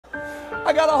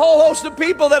I got a whole host of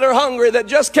people that are hungry that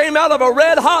just came out of a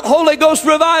red hot Holy Ghost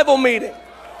revival meeting.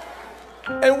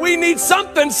 And we need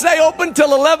something, stay open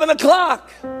till 11 o'clock.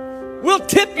 We'll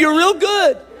tip you real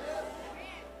good.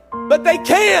 But they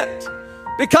can't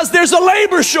because there's a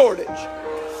labor shortage.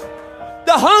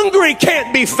 The hungry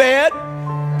can't be fed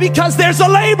because there's a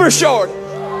labor shortage.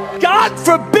 God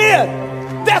forbid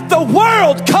that the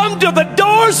world come to the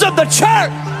doors of the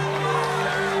church.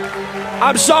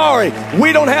 I'm sorry,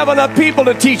 we don't have enough people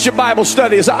to teach your Bible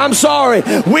studies. I'm sorry,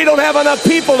 we don't have enough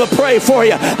people to pray for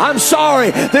you. I'm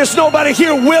sorry, there's nobody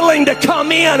here willing to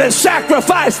come in and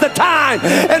sacrifice the time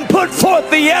and put forth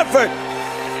the effort.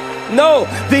 No,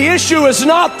 the issue is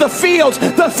not the fields.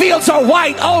 The fields are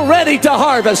white, all ready to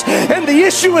harvest. And the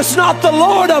issue is not the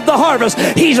Lord of the harvest.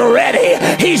 He's ready,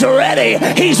 He's ready,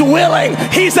 He's willing,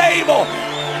 He's able.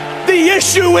 The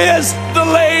issue is the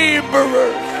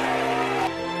laborers.